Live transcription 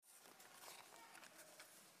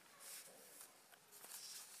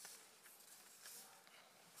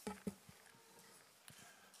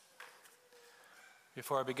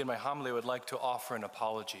Before I begin my homily, I would like to offer an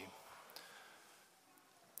apology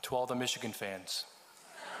to all the Michigan fans.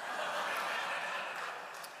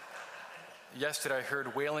 Yesterday I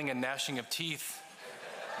heard wailing and gnashing of teeth,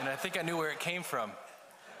 and I think I knew where it came from.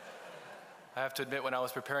 I have to admit, when I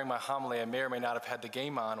was preparing my homily, I may or may not have had the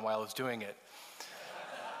game on while I was doing it.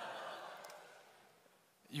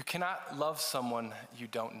 You cannot love someone you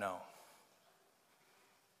don't know.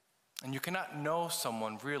 And you cannot know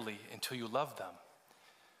someone really until you love them.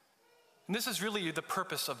 And this is really the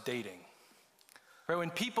purpose of dating. Right?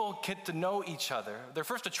 When people get to know each other, they're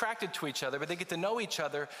first attracted to each other, but they get to know each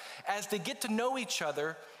other. As they get to know each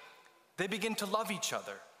other, they begin to love each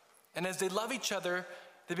other. And as they love each other,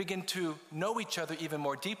 they begin to know each other even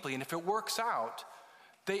more deeply. And if it works out,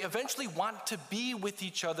 they eventually want to be with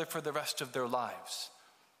each other for the rest of their lives.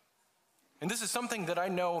 And this is something that I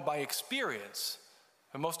know by experience.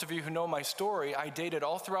 And most of you who know my story, I dated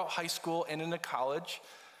all throughout high school and into college.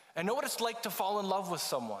 I know what it's like to fall in love with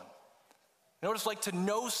someone. I know what it's like to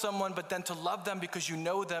know someone, but then to love them because you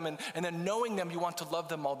know them, and then knowing them, you want to love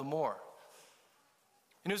them all the more.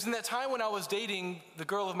 And it was in that time when I was dating the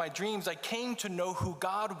girl of my dreams, I came to know who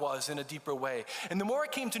God was in a deeper way. And the more I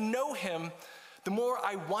came to know him, the more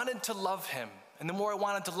I wanted to love him. And the more I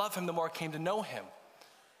wanted to love him, the more I came to know him.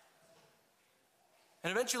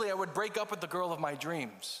 And eventually I would break up with the girl of my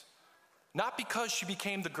dreams. Not because she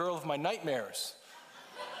became the girl of my nightmares,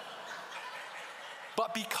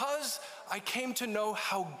 but because I came to know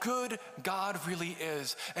how good God really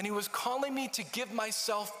is. And he was calling me to give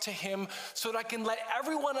myself to him so that I can let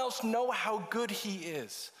everyone else know how good he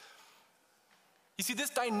is. You see, this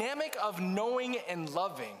dynamic of knowing and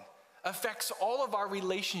loving affects all of our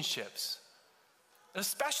relationships. It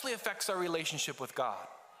especially affects our relationship with God.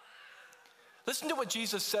 Listen to what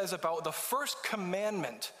Jesus says about the first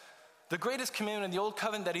commandment, the greatest commandment in the Old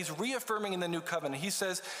Covenant that he's reaffirming in the New Covenant. He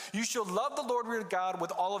says, you shall love the Lord your God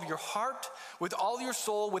with all of your heart, with all your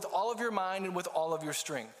soul, with all of your mind, and with all of your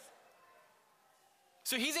strength.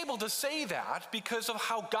 So he's able to say that because of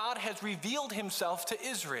how God has revealed himself to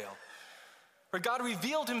Israel. Where God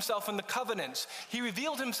revealed himself in the covenants. He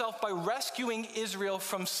revealed himself by rescuing Israel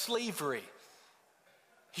from slavery.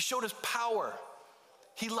 He showed his power.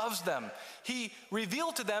 He loves them. He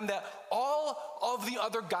revealed to them that all of the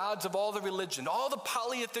other gods of all the religion, all the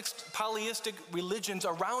polytheistic religions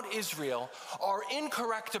around Israel are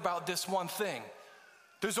incorrect about this one thing.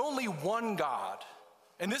 There's only one God,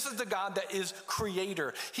 and this is the God that is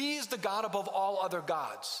creator. He is the God above all other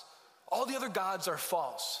gods. All the other gods are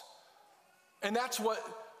false. And that's what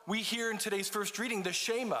we hear in today's first reading, the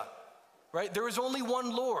Shema, right? There is only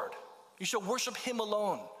one Lord. You shall worship him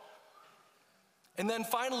alone. And then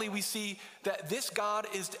finally, we see that this God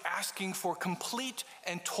is asking for complete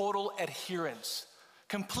and total adherence,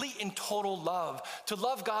 complete and total love, to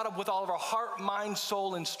love God with all of our heart, mind,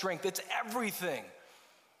 soul, and strength. It's everything.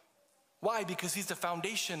 Why? Because he's the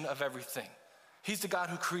foundation of everything. He's the God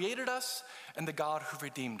who created us and the God who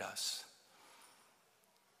redeemed us.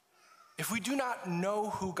 If we do not know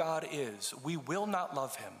who God is, we will not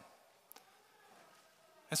love him.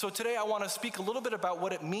 And so today I want to speak a little bit about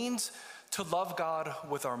what it means to love God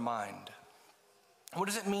with our mind. What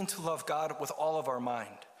does it mean to love God with all of our mind?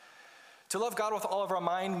 To love God with all of our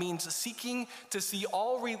mind means seeking to see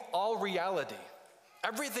all reality,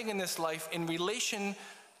 everything in this life in relation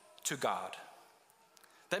to God.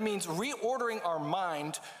 That means reordering our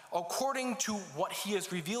mind according to what he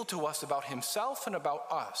has revealed to us about himself and about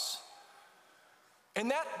us.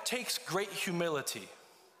 And that takes great humility.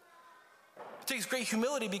 It takes great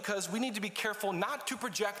humility because we need to be careful not to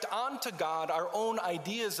project onto God our own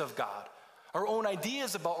ideas of God, our own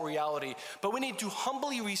ideas about reality, but we need to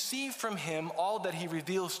humbly receive from him all that he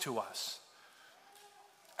reveals to us.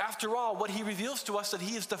 After all, what he reveals to us is that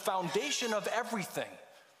he is the foundation of everything.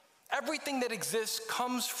 Everything that exists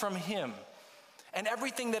comes from him, and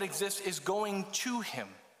everything that exists is going to him.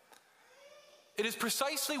 It is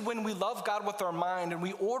precisely when we love God with our mind and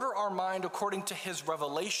we order our mind according to his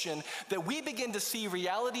revelation that we begin to see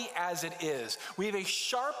reality as it is. We have a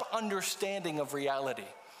sharp understanding of reality.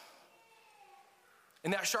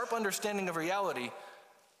 And that sharp understanding of reality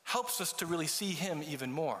helps us to really see him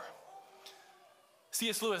even more.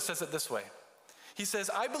 C.S. Lewis says it this way. He says,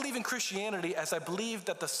 I believe in Christianity as I believe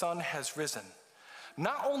that the sun has risen,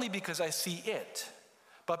 not only because I see it,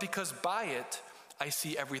 but because by it I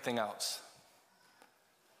see everything else.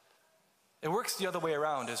 It works the other way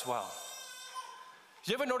around as well.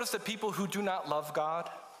 You ever notice that people who do not love God,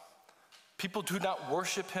 people do not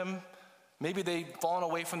worship him, maybe they've fallen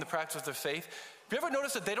away from the practice of their faith, have you ever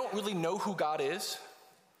noticed that they don't really know who God is?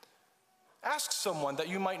 Ask someone that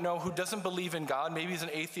you might know who doesn't believe in God, maybe he's an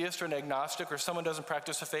atheist or an agnostic or someone who doesn't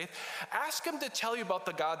practice the faith. Ask him to tell you about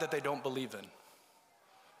the God that they don't believe in,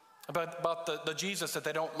 about the Jesus that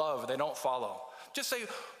they don't love, they don't follow. Just say,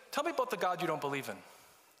 tell me about the God you don't believe in.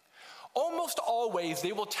 Almost always,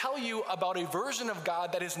 they will tell you about a version of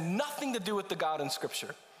God that has nothing to do with the God in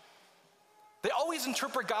Scripture. They always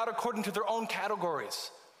interpret God according to their own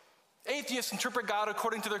categories. Atheists interpret God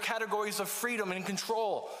according to their categories of freedom and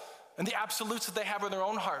control and the absolutes that they have in their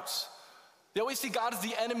own hearts. They always see God as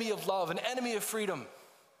the enemy of love, an enemy of freedom.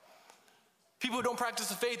 People who don't practice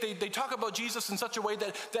the faith, they talk about Jesus in such a way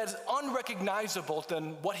that is unrecognizable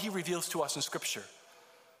than what he reveals to us in Scripture.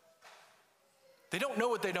 They don't know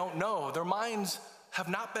what they don't know. Their minds have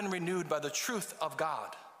not been renewed by the truth of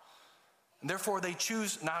God. And therefore, they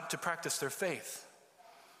choose not to practice their faith.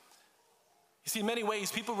 You see, in many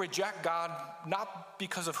ways, people reject God not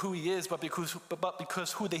because of who he is, but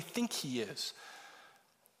because who they think he is.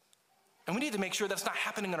 And we need to make sure that's not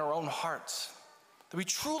happening in our own hearts, that we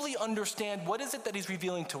truly understand what is it that he's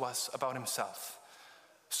revealing to us about himself,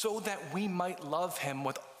 so that we might love him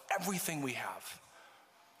with everything we have.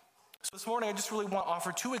 So this morning, I just really want to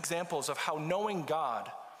offer two examples of how knowing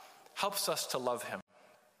God helps us to love him.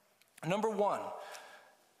 Number one,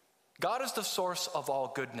 God is the source of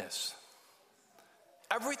all goodness.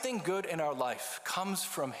 Everything good in our life comes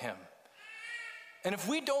from him. And if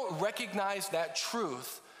we don't recognize that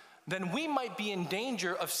truth, then we might be in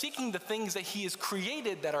danger of seeking the things that he has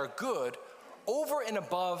created that are good over and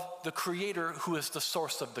above the Creator who is the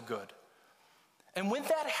source of the good. And when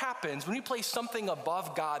that happens, when we place something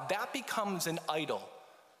above God, that becomes an idol.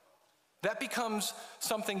 That becomes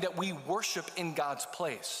something that we worship in God's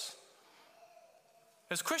place.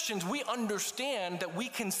 As Christians, we understand that we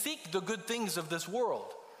can seek the good things of this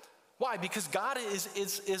world. Why? Because God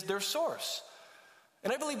is their source.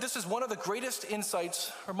 And I believe this is one of the greatest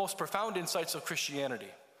insights, or most profound insights of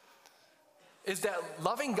Christianity, is that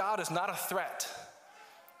loving God is not a threat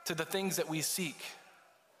to the things that we seek.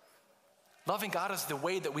 Loving God is the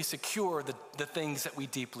way that we secure the things that we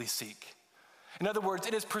deeply seek. In other words,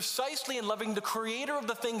 it is precisely in loving the Creator of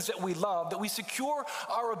the things that we love that we secure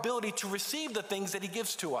our ability to receive the things that he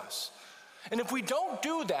gives to us. And if we don't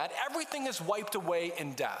do that, everything is wiped away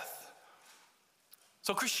in death.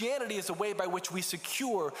 So Christianity is a way by which we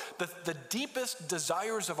secure the deepest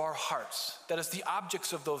desires of our hearts, that is, the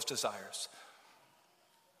objects of those desires.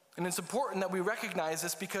 And it's important that we recognize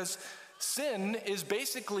this because sin is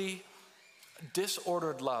basically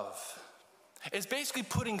disordered love. It's basically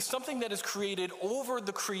putting something that is created over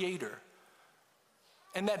the Creator.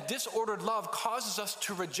 And that disordered love causes us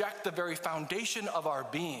to reject the very foundation of our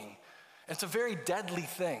being. It's a very deadly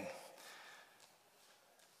thing.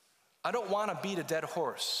 I don't want to beat a dead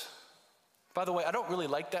horse. By the way, I don't really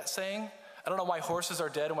like that saying. I don't know why horses are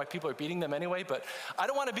dead and why people are beating them anyway, but I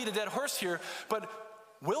don't want to beat a dead horse here. But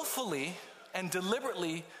willfully and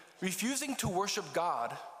deliberately refusing to worship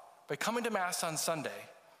God by coming to Mass on Sunday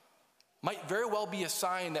might very well be a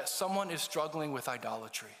sign that someone is struggling with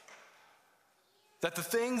idolatry. That the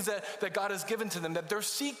things that God has given to them, that they're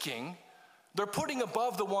seeking, they're putting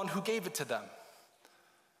above the one who gave it to them.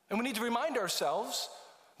 And we need to remind ourselves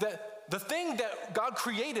that the thing that God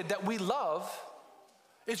created that we love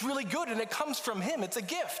is really good and it comes from him. It's a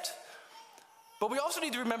gift. But we also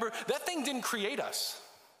need to remember that thing didn't create us.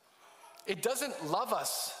 It doesn't love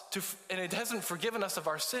us, and it hasn't forgiven us of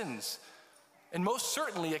our sins. And most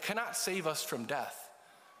certainly, it cannot save us from death.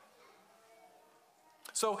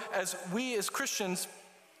 So as we as Christians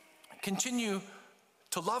continue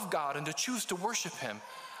to love God and to choose to worship him,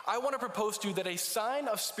 I want to propose to you that a sign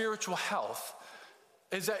of spiritual health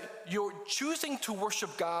is that you're choosing to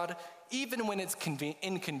worship God even when it's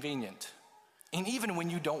inconvenient, and even when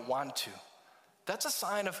you don't want to. That's a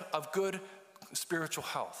sign of good spiritual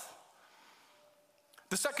health.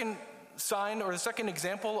 The second sign, or the second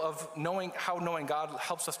example of how knowing God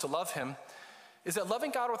helps us to love him, is that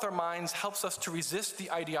loving God with our minds helps us to resist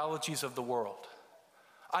the ideologies of the world.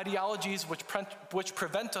 Ideologies which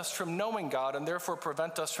prevent us from knowing God and therefore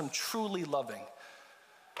prevent us from truly loving.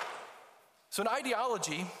 So an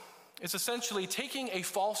ideology is essentially taking a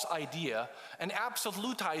false idea and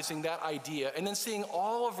absolutizing that idea and then seeing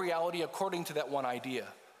all of reality according to that one idea.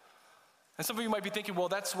 And some of you might be thinking, well,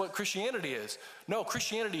 that's what Christianity is. No,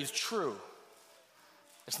 Christianity is true.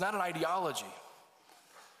 It's not an ideology.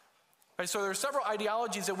 Right, so there are several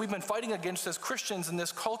ideologies that we've been fighting against as Christians in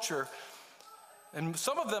this culture, and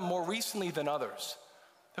some of them more recently than others.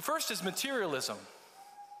 The first is materialism.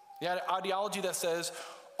 The ideology that says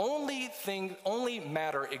only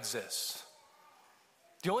matter exists.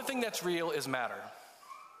 The only thing that's real is matter.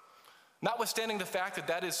 Notwithstanding the fact that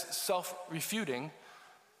that is self-refuting,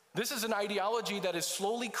 this is an ideology that is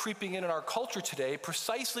slowly creeping in our culture today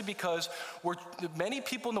precisely because many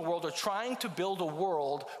people in the world are trying to build a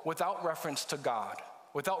world without reference to God,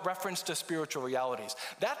 without reference to spiritual realities.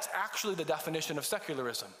 That's actually the definition of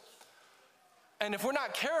secularism. And if we're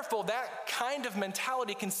not careful, that kind of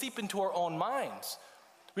mentality can seep into our own minds.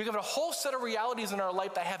 We have a whole set of realities in our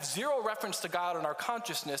life that have zero reference to God in our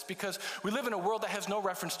consciousness because we live in a world that has no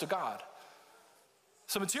reference to God.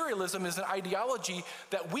 So materialism is an ideology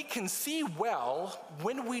that we can see well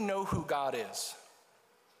when we know who God is.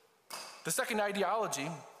 The second ideology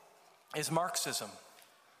is Marxism.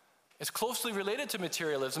 It's closely related to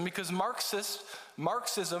materialism because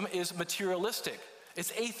Marxism is materialistic.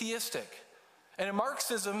 It's atheistic. And in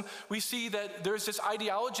Marxism, we see that there's this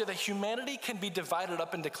ideology that humanity can be divided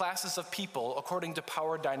up into classes of people according to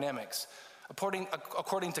power dynamics,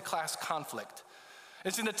 according to class conflict.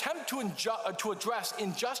 It's an attempt to address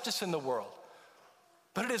injustice in the world.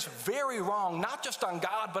 But it is very wrong, not just on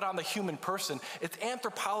God, but on the human person. Its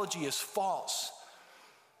anthropology is false.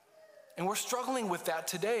 And we're struggling with that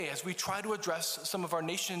today as we try to address some of our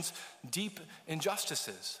nation's deep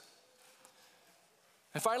injustices.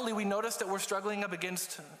 And finally, we notice that we're struggling up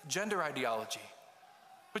against gender ideology,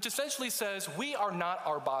 which essentially says we are not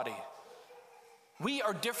our body. We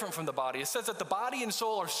are different from the body. It says that the body and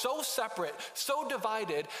soul are so separate, so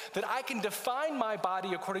divided, that I can define my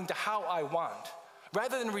body according to how I want,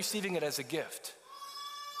 rather than receiving it as a gift.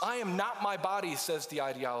 I am not my body, says the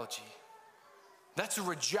ideology. That's a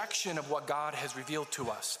rejection of what God has revealed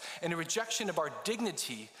to us, and a rejection of our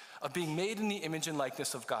dignity of being made in the image and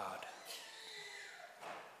likeness of God.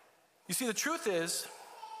 You see, the truth is,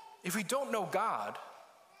 if we don't know God,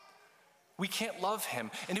 we can't love him.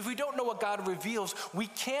 And if we don't know what God reveals, we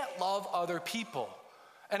can't love other people.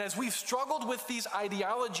 And as we've struggled with these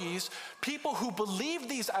ideologies, people who believe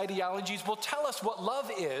these ideologies will tell us what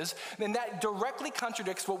love is, and that directly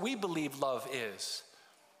contradicts what we believe love is.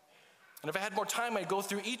 And if I had more time, I'd go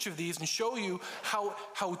through each of these and show you how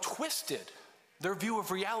twisted their view of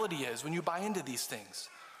reality is when you buy into these things.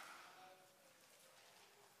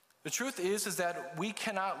 The truth is that we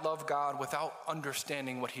cannot love God without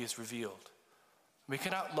understanding what he has revealed. We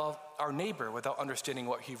cannot love our neighbor without understanding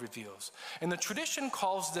what he reveals. And the tradition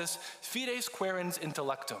calls this fides quaerens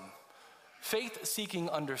intellectum, faith-seeking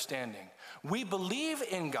understanding. We believe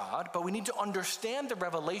in God, but we need to understand the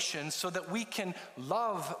revelation so that we can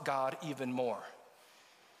love God even more.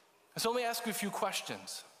 So let me ask you a few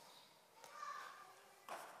questions.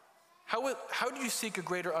 How do you seek a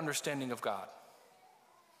greater understanding of God?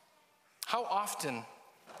 How often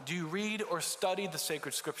do you read or study the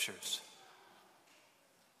sacred scriptures?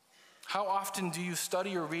 How often do you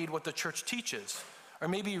study or read what the church teaches? Or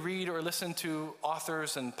maybe read or listen to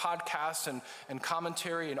authors and podcasts and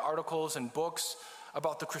commentary and articles and books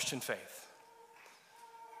about the Christian faith?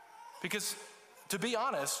 Because to be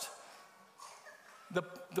honest,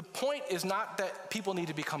 the point is not that people need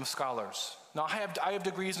to become scholars. Now, I have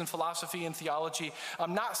degrees in philosophy and theology.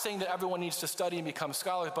 I'm not saying that everyone needs to study and become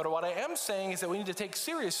scholars, but what I am saying is that we need to take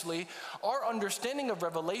seriously our understanding of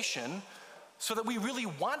revelation so that we really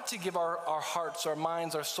want to give our hearts, our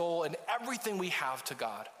minds, our soul, and everything we have to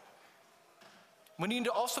God. We need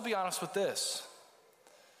to also be honest with this.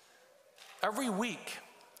 Every week,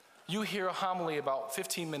 you hear a homily about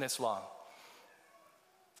 15 minutes long.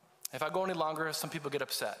 If I go any longer, some people get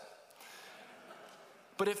upset.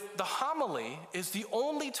 But if the homily is the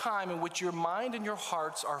only time in which your mind and your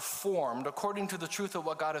hearts are formed according to the truth of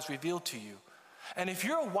what God has revealed to you, and if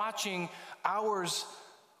you're watching hours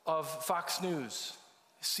of Fox News,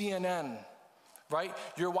 CNN, right?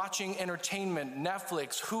 You're watching entertainment,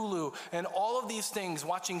 Netflix, Hulu, and all of these things,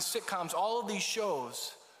 watching sitcoms, all of these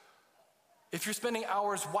shows. If you're spending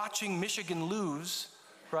hours watching Michigan lose,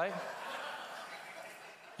 right?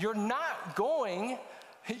 You're not going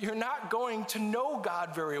to know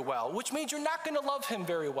God very well, which means you're not going to love him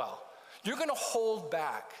very well. You're going to hold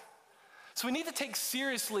back. So we need to take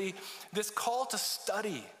seriously this call to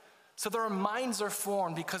study so that our minds are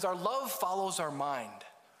formed, because our love follows our mind.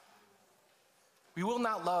 We will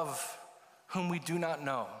not love whom we do not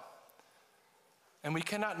know. And we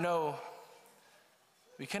cannot know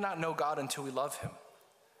God until we love him.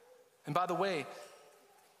 And by the way,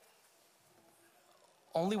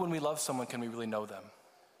 only when we love someone can we really know them.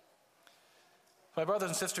 My brothers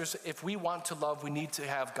and sisters, if we want to love, we need to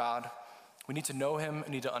have God. We need to know him and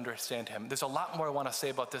need to understand him. There's a lot more I want to say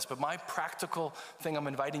about this, but my practical thing I'm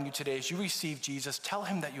inviting you today is you receive Jesus. Tell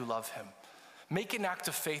him that you love him. Make an act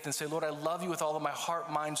of faith and say, Lord, I love you with all of my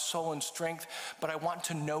heart, mind, soul, and strength, but I want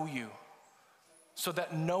to know you. so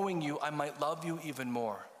that knowing you, I might love you even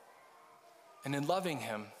more. And in loving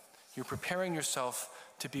him, you're preparing yourself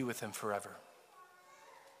to be with him forever.